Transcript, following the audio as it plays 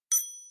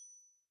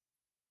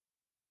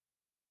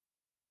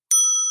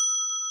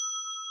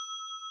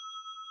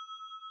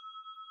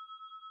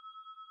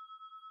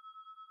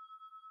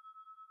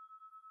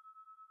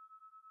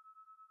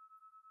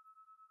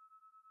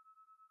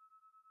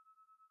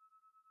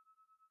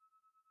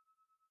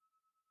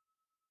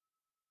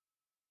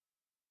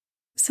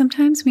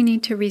Sometimes we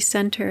need to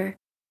recenter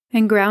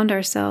and ground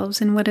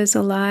ourselves in what is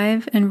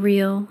alive and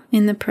real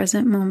in the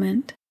present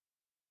moment.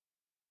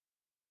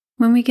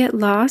 When we get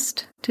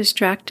lost,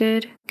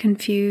 distracted,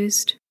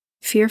 confused,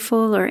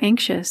 fearful, or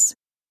anxious,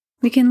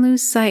 we can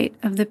lose sight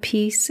of the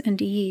peace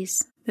and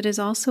ease that is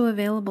also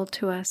available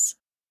to us,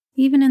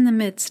 even in the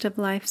midst of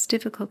life's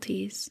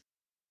difficulties.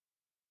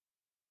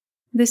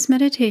 This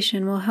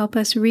meditation will help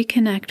us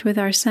reconnect with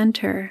our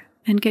center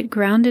and get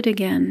grounded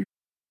again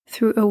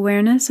through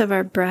awareness of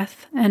our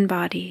breath and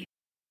body.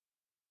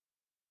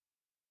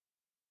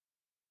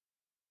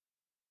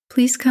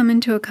 Please come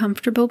into a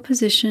comfortable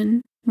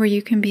position where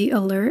you can be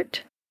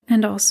alert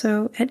and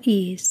also at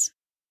ease.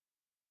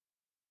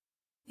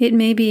 It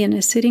may be in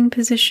a sitting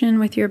position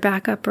with your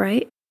back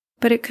upright,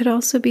 but it could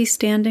also be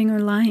standing or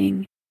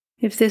lying,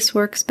 if this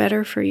works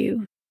better for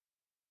you.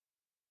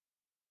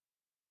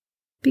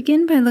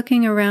 Begin by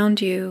looking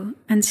around you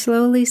and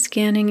slowly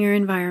scanning your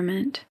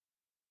environment.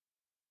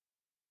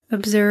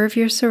 Observe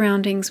your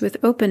surroundings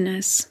with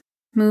openness,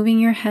 moving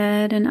your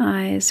head and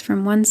eyes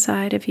from one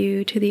side of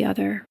you to the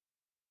other.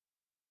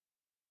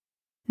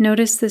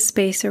 Notice the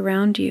space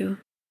around you,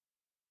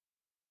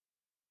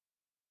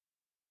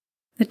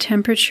 the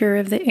temperature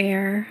of the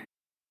air,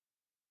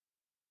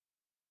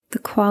 the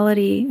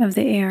quality of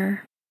the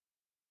air.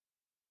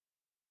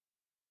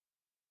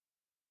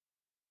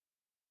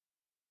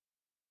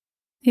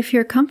 If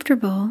you're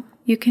comfortable,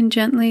 you can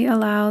gently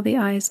allow the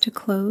eyes to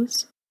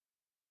close,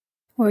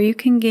 or you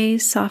can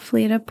gaze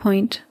softly at a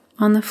point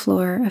on the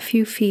floor a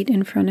few feet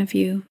in front of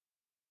you.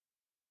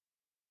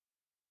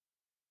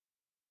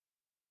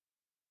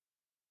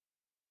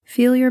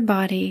 Feel your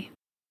body,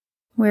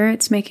 where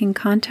it's making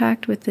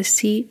contact with the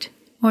seat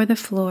or the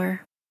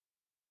floor.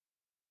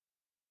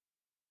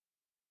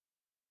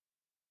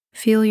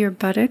 Feel your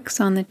buttocks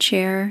on the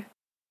chair,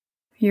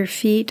 your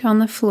feet on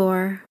the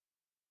floor,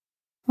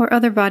 or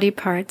other body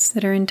parts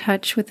that are in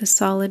touch with the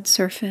solid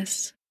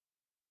surface.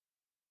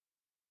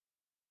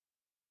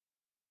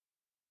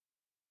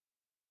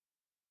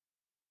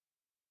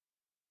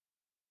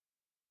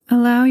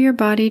 Allow your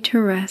body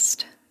to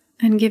rest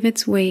and give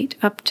its weight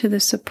up to the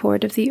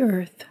support of the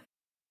earth.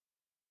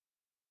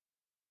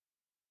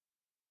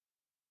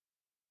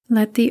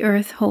 Let the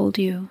earth hold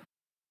you.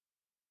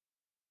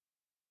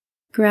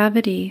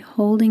 Gravity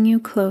holding you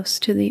close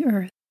to the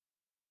earth.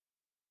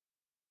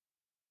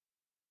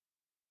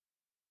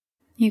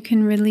 You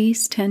can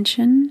release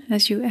tension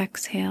as you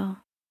exhale.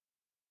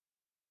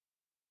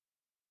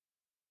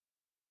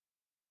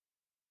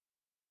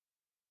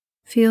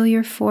 Feel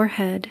your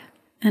forehead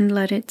and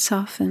let it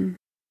soften.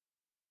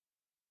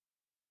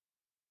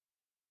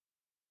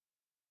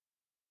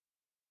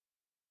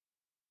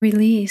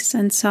 Release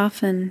and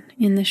soften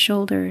in the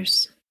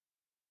shoulders.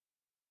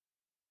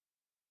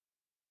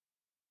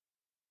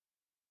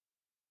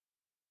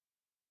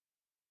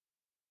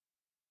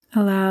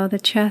 Allow the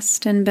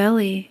chest and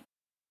belly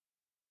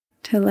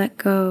to let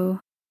go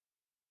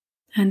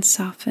and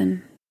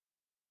soften.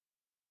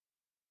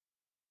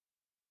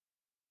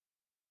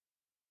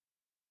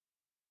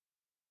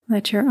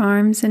 Let your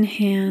arms and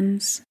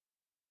hands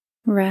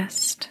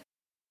rest,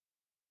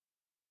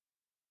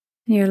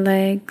 your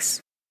legs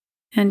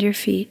and your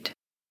feet.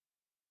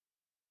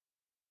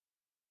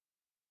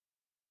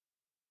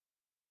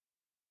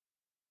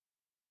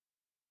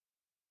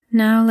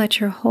 Now let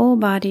your whole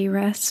body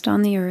rest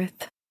on the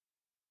earth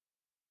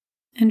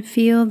and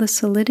feel the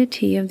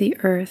solidity of the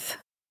earth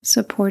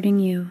supporting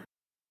you.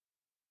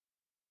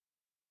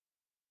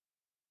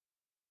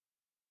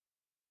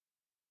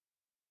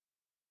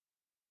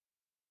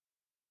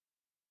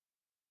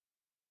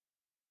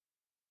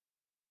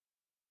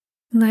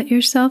 Let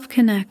yourself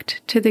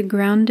connect to the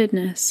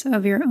groundedness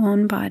of your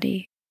own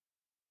body.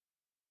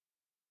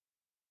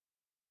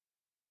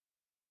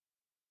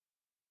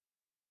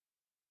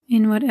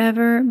 In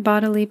whatever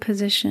bodily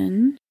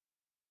position,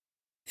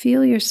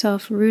 feel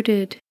yourself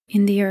rooted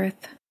in the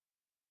earth,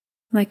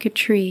 like a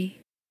tree,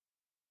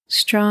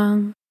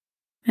 strong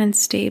and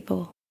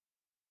stable.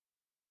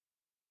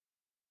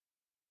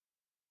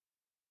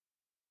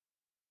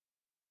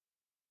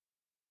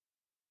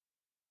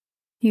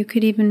 You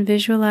could even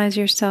visualize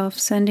yourself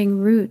sending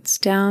roots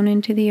down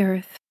into the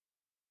earth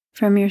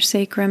from your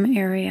sacrum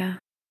area.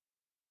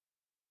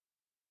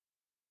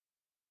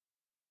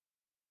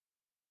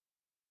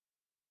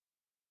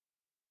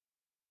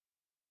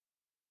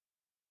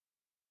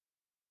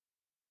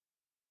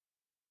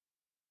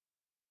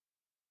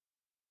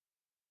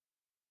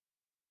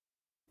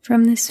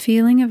 From this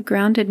feeling of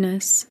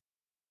groundedness,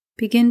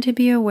 begin to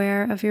be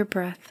aware of your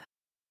breath.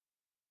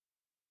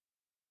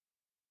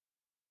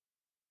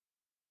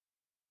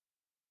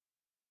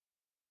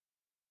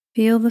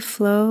 Feel the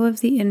flow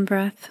of the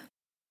in-breath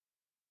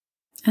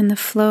and the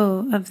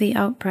flow of the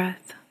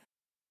out-breath.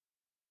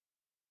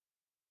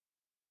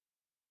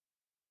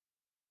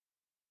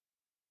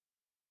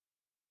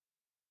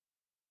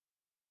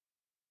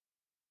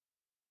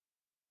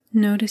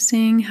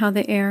 Noticing how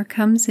the air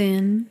comes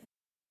in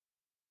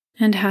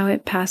and how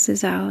it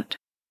passes out.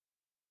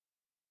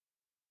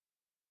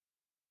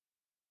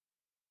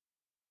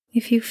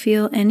 If you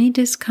feel any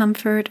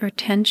discomfort or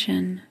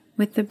tension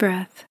with the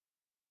breath,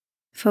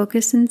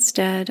 focus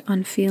instead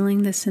on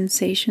feeling the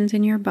sensations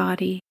in your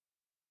body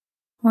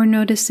or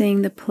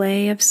noticing the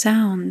play of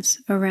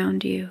sounds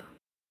around you.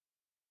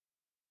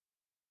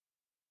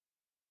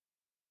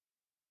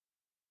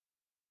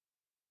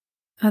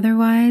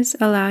 Otherwise,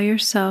 allow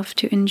yourself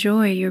to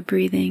enjoy your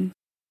breathing,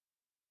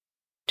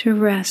 to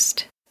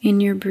rest in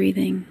your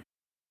breathing.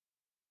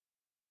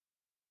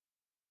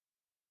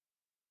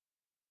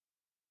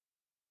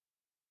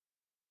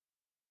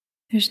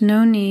 There's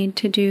no need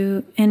to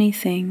do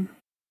anything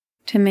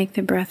to make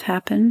the breath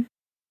happen.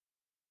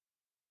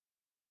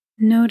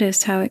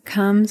 Notice how it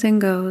comes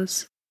and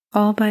goes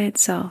all by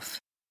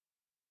itself.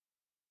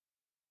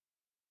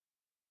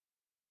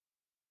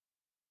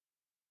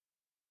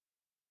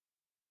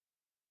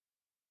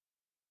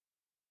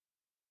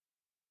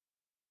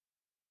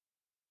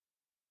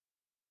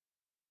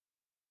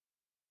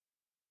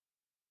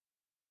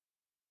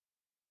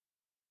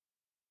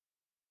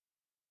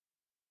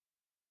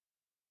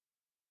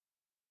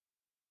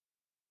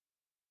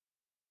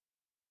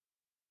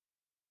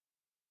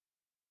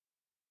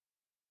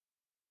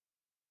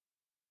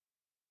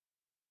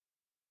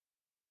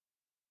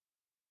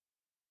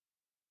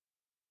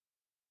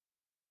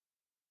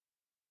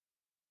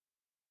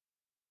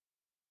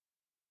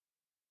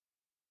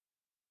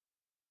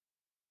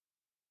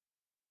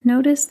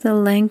 Notice the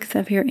length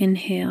of your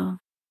inhale,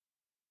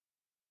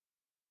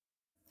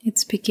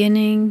 its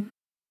beginning,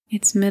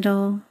 its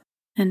middle,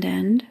 and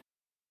end,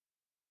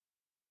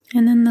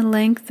 and then the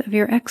length of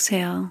your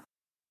exhale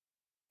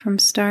from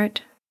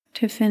start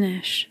to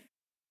finish.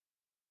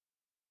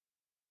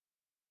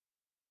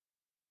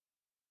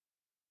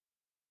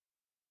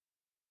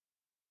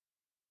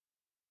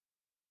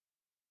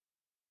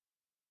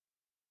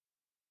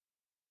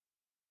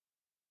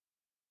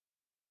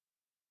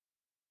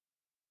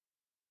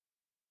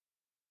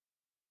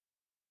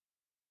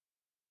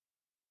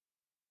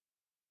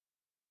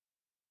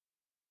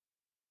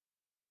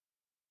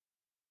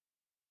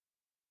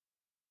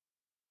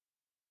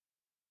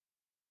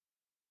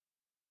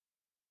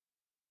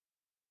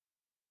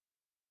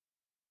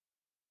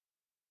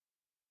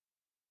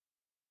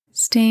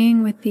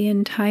 Staying with the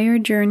entire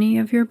journey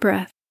of your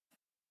breath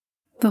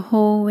the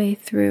whole way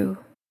through.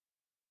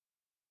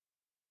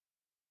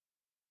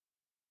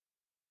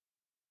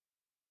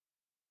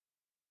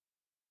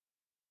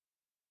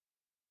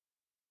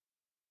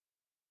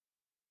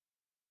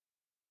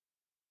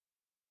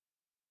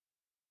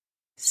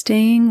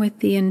 Staying with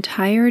the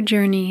entire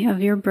journey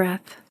of your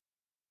breath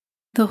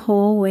the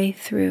whole way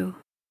through.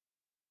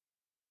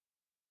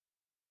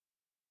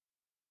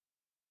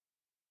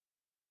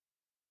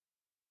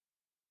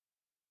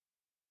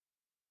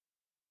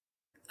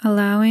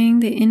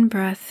 Allowing the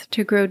in-breath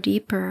to grow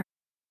deeper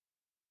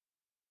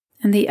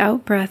and the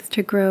out-breath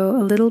to grow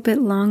a little bit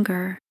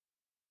longer,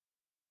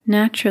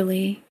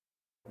 naturally,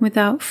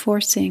 without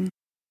forcing.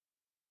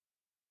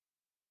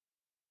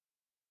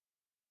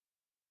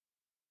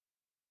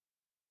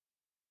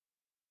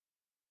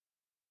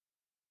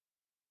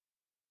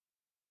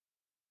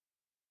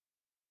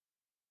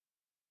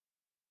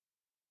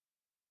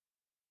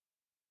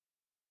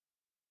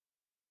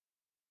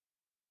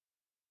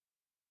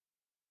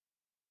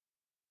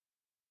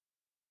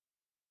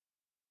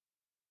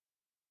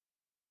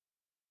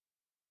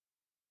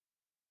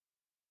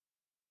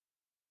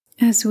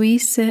 As we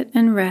sit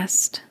and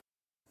rest,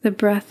 the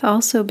breath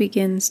also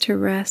begins to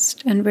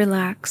rest and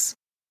relax,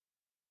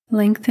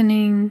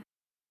 lengthening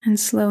and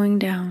slowing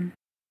down.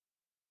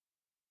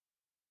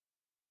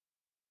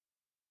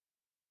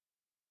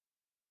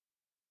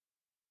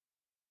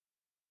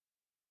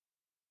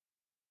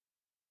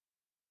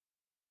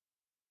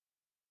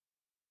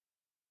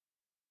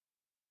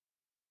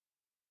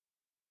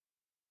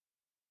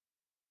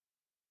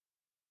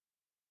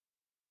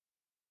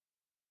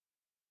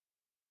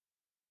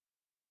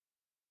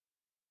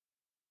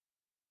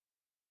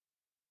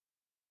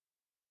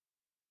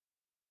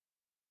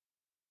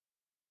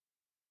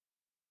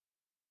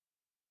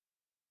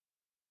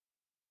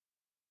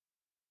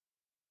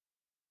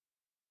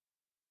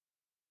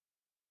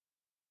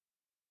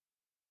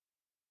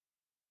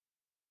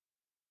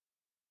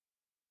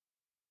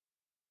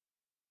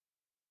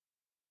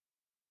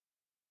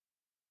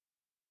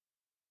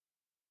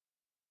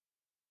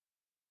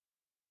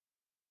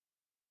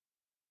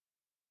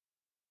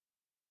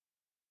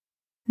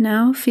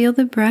 Now feel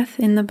the breath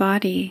in the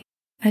body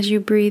as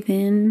you breathe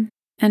in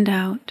and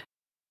out.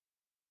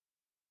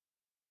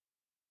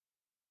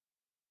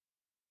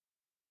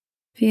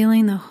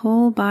 Feeling the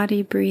whole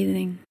body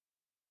breathing.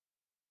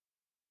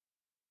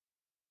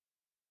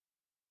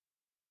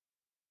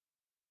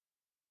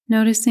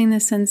 Noticing the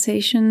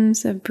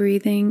sensations of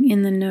breathing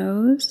in the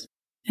nose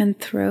and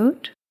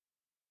throat,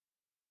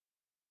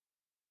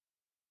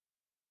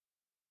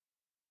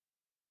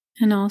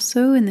 and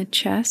also in the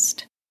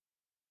chest,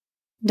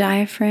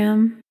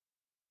 diaphragm,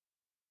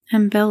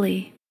 and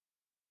belly.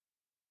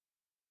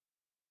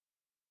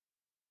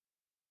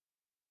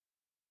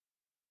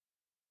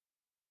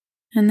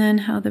 And then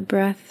how the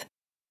breath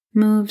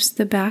moves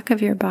the back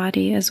of your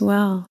body as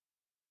well,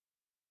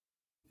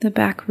 the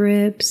back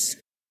ribs,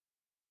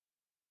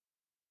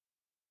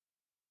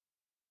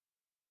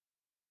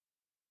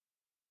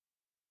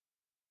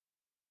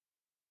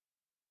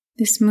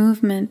 this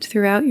movement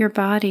throughout your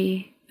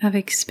body of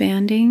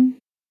expanding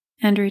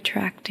and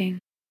retracting.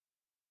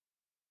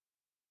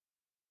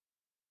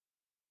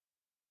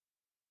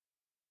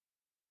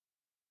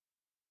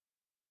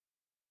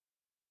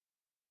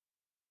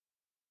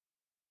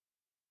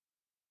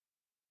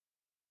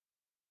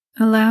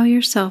 Allow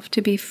yourself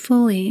to be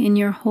fully in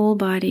your whole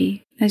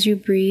body as you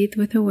breathe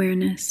with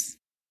awareness.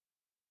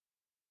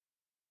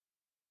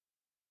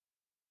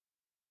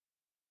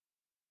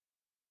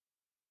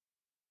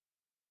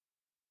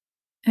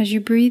 As you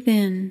breathe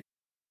in,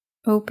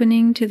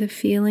 opening to the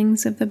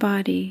feelings of the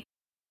body,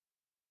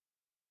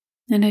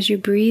 and as you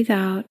breathe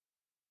out,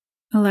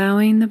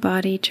 allowing the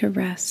body to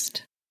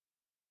rest.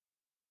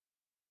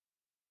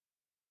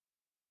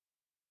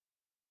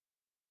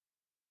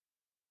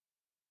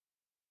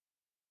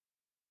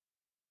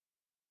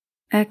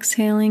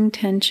 Exhaling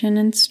tension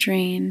and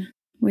strain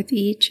with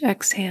each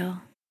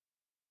exhale.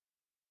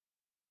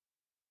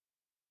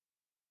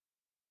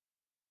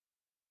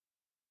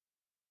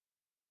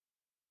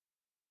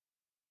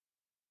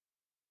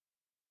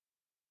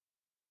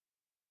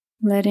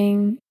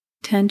 Letting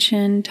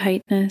tension,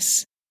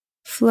 tightness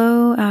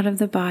flow out of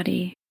the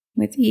body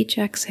with each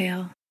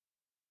exhale.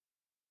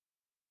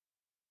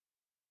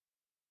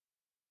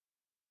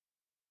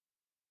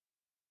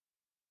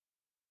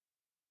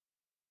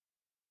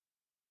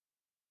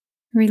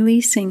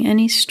 Releasing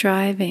any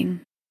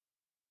striving,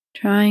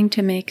 trying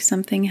to make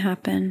something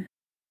happen.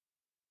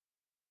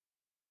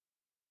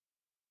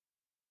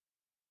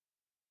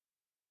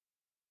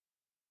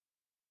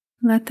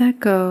 Let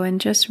that go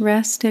and just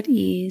rest at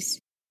ease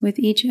with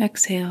each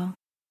exhale,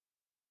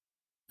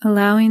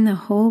 allowing the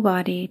whole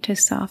body to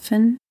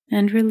soften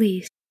and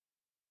release.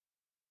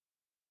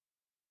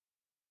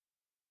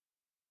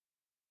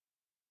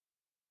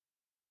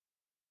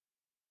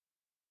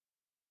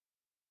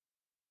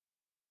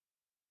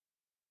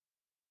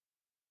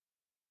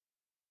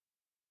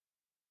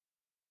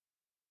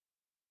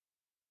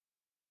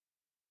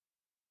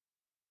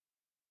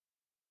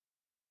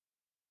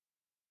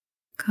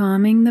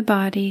 Calming the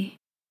body,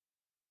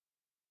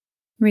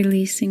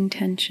 releasing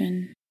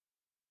tension.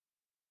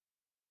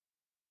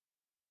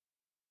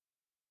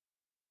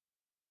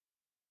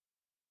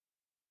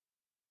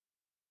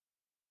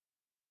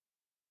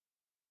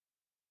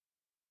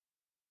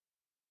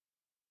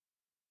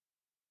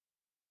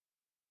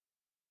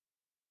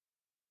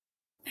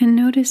 And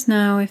notice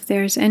now if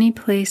there's any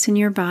place in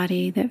your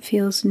body that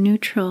feels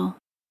neutral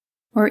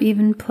or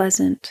even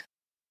pleasant.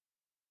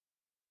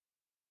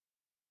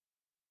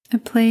 A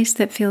place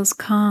that feels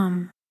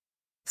calm,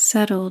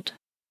 settled,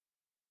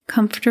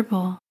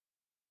 comfortable,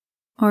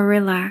 or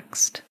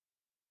relaxed.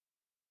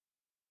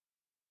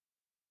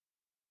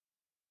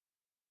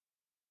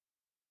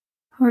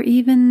 Or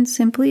even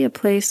simply a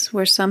place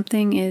where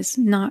something is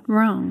not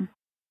wrong.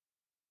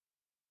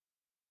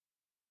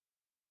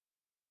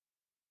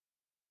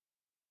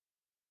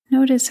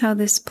 Notice how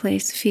this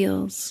place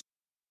feels.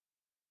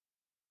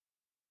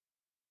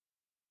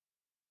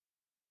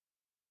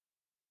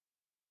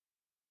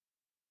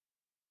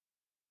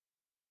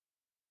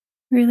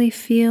 Really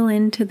feel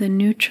into the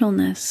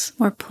neutralness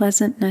or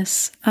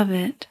pleasantness of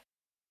it.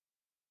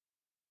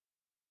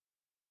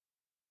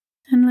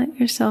 And let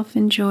yourself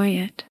enjoy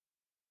it,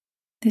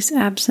 this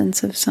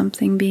absence of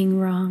something being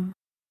wrong.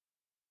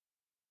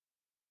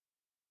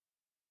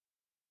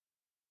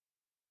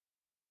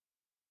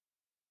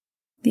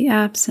 The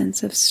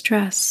absence of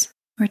stress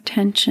or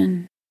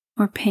tension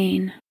or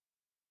pain.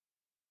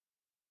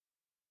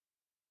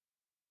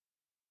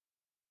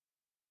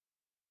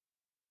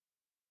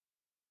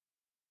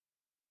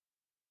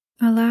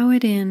 Allow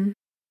it in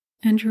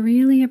and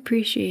really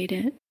appreciate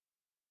it.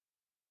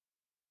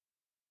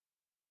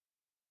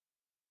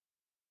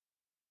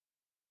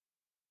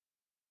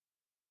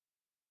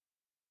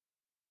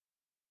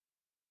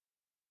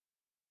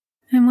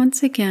 And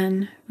once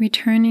again,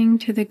 returning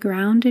to the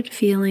grounded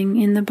feeling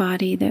in the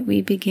body that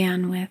we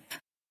began with.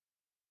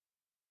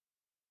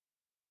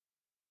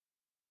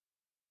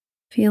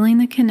 Feeling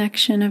the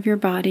connection of your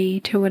body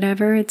to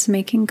whatever it's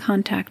making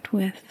contact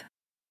with.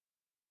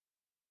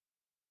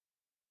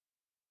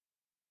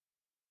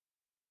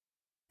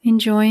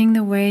 Enjoying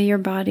the way your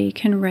body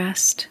can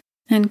rest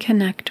and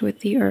connect with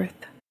the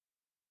earth.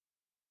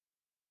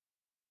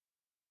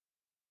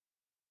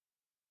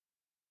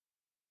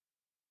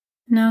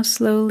 Now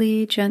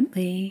slowly,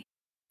 gently,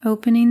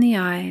 opening the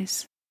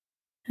eyes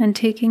and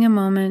taking a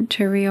moment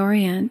to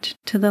reorient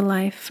to the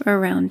life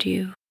around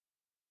you.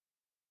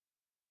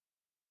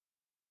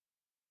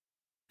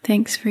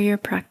 Thanks for your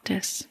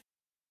practice.